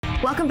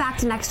Welcome back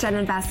to Next Gen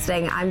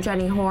Investing. I'm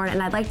Jenny Horn,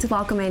 and I'd like to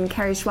welcome in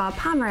Carrie Schwab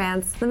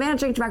Pomerantz, the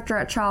Managing Director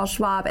at Charles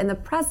Schwab and the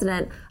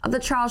President of the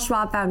Charles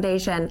Schwab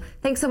Foundation.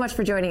 Thanks so much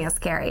for joining us,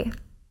 Carrie.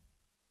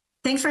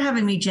 Thanks for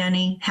having me,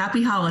 Jenny.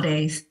 Happy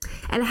holidays.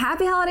 And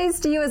happy holidays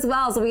to you as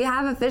well. So we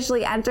have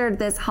officially entered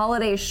this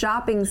holiday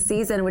shopping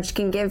season, which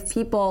can give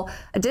people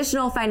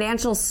additional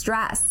financial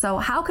stress. So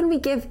how can we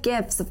give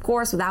gifts, of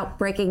course, without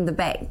breaking the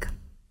bank?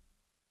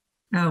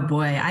 Oh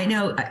boy, I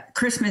know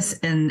Christmas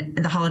and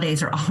the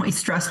holidays are always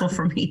stressful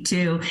for me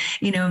too,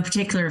 in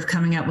particular of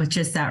coming up with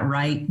just that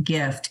right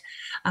gift.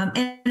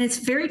 And it's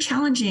very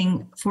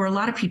challenging for a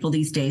lot of people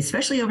these days,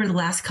 especially over the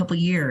last couple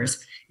of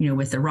years,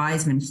 with the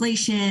rise of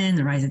inflation,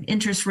 the rise of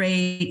interest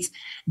rates,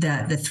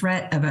 the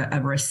threat of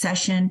a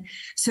recession.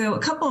 So a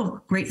couple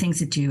of great things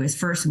to do is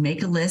first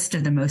make a list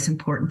of the most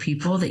important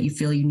people that you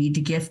feel you need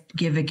to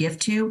give a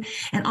gift to,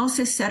 and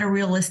also set a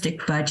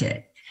realistic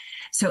budget.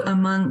 So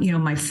among,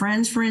 my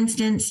friends, for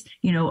instance,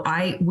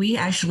 we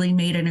actually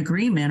made an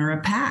agreement or a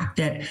pact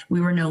that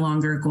we were no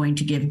longer going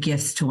to give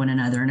gifts to one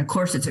another. And of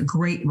course, it's a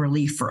great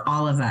relief for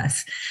all of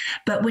us.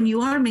 But when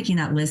you are making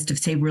that list of,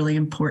 say, really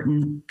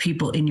important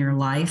people in your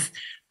life,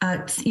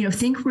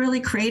 think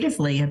really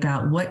creatively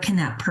about what can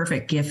that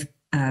perfect gift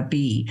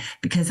be,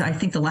 because I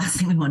think the last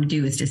thing we want to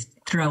do is just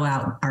throw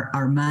out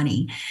our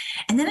money.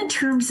 And then in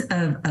terms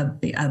of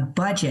a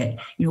budget,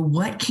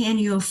 what can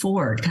you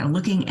afford? Kind of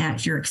looking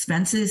at your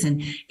expenses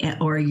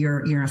or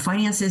your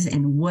finances,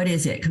 and what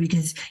is it?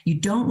 Because you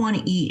don't want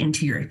to eat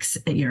into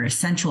your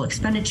essential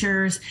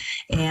expenditures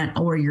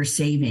or your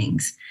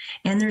savings.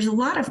 And there's a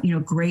lot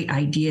of great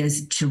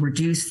ideas to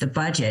reduce the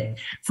budget.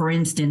 For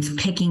instance,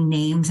 picking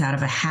names out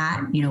of a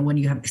hat.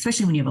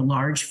 Especially when you have a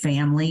large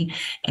family,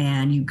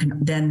 and you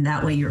can then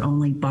that way you're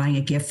only buying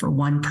a gift for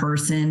one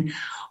person.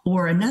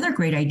 Or another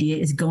great idea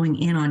is going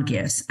in on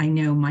gifts. I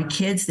know my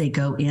kids, they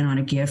go in on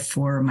a gift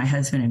for my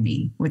husband and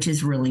me, which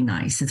is really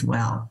nice as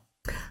well.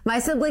 My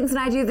siblings and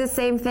I do the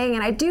same thing,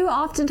 and I do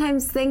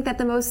oftentimes think that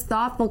the most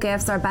thoughtful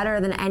gifts are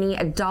better than any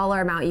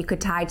dollar amount you could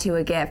tie to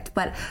a gift.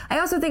 But I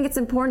also think it's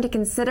important to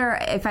consider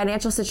a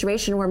financial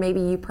situation where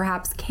maybe you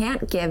perhaps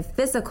can't give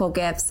physical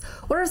gifts.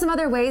 What are some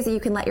other ways that you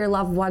can let your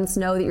loved ones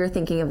know that you're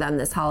thinking of them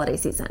this holiday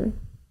season?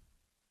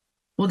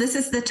 Well, this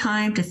is the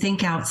time to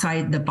think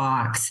outside the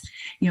box.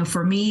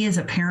 For me as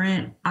a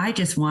parent, I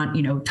just want,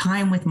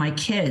 time with my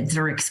kids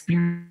or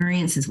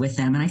experiences with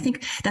them. And I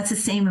think that's the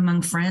same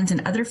among friends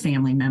and other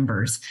family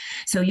members.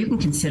 So you can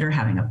consider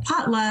having a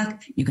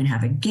potluck. You can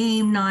have a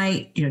game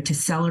night, to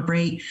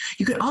celebrate.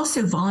 You could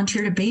also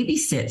volunteer to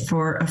babysit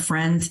for a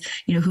friend,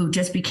 who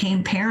just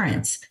became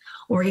parents.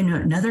 Or,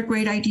 another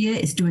great idea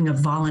is doing a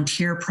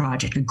volunteer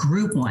project, a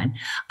group one.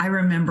 I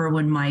remember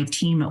when my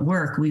team at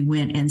work, we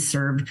went and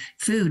served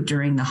food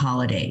during the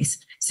holidays.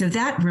 So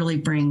that really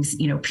brings,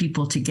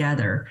 people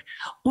together.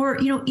 Or,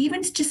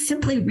 even just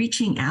simply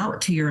reaching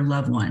out to your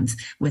loved ones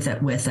with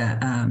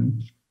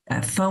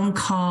a phone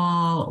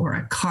call or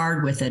a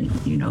card with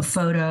a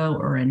photo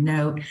or a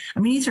note. I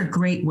mean, these are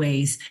great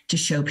ways to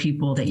show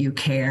people that you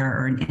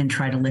care and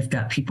try to lift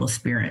up people's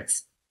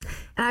spirits.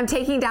 And I'm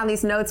taking down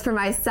these notes for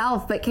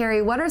myself, but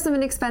Carrie, what are some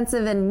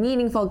inexpensive and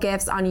meaningful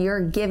gifts on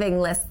your giving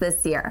list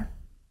this year?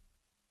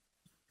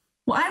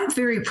 Well, I'm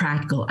very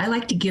practical. I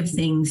like to give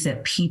things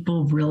that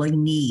people really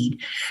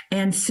need.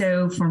 And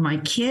so for my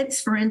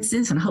kids, for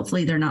instance, and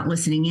hopefully they're not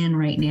listening in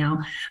right now,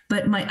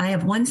 but I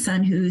have one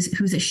son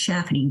who's a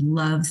chef and he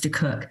loves to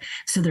cook.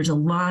 So there's a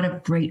lot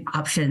of great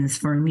options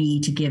for me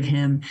to give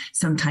him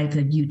some type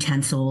of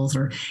utensils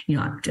or,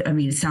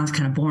 it sounds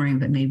kind of boring,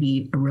 but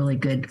maybe a really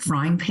good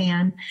frying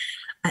pan.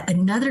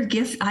 Another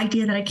gift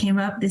idea that I came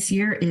up this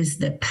year is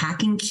the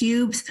packing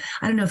cubes.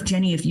 I don't know if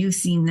Jenny, if you've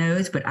seen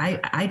those, but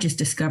I just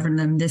discovered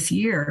them this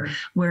year,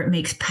 where it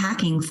makes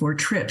packing for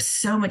trips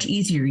so much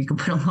easier. You can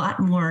put a lot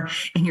more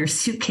in your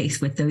suitcase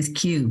with those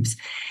cubes.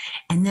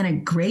 And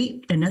then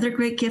another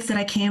great gift that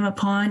I came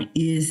upon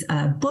is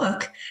a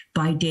book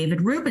by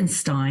David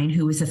Rubenstein,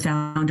 who is the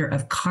founder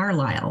of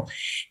Carlyle.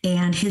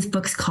 And his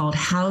book's called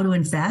How to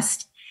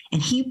Invest.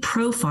 And he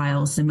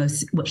profiles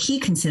what he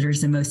considers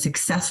the most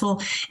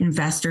successful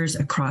investors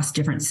across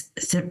different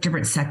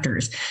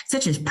sectors,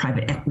 such as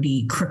private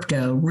equity,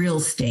 crypto, real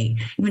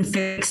estate, even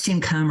fixed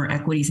income or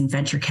equities and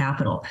venture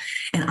capital.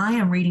 And I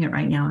am reading it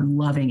right now and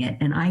loving it.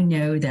 And I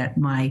know that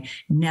my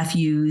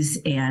nephews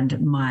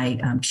and my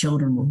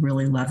children will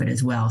really love it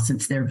as well,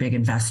 since they're big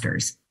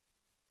investors.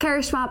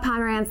 Carrie Schwab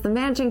Pomerantz, the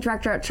Managing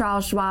Director at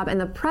Charles Schwab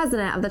and the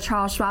President of the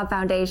Charles Schwab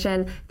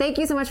Foundation. Thank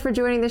you so much for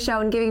joining the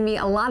show and giving me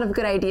a lot of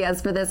good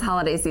ideas for this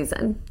holiday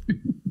season.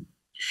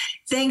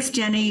 Thanks,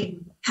 Jenny.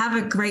 Have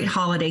a great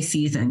holiday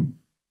season.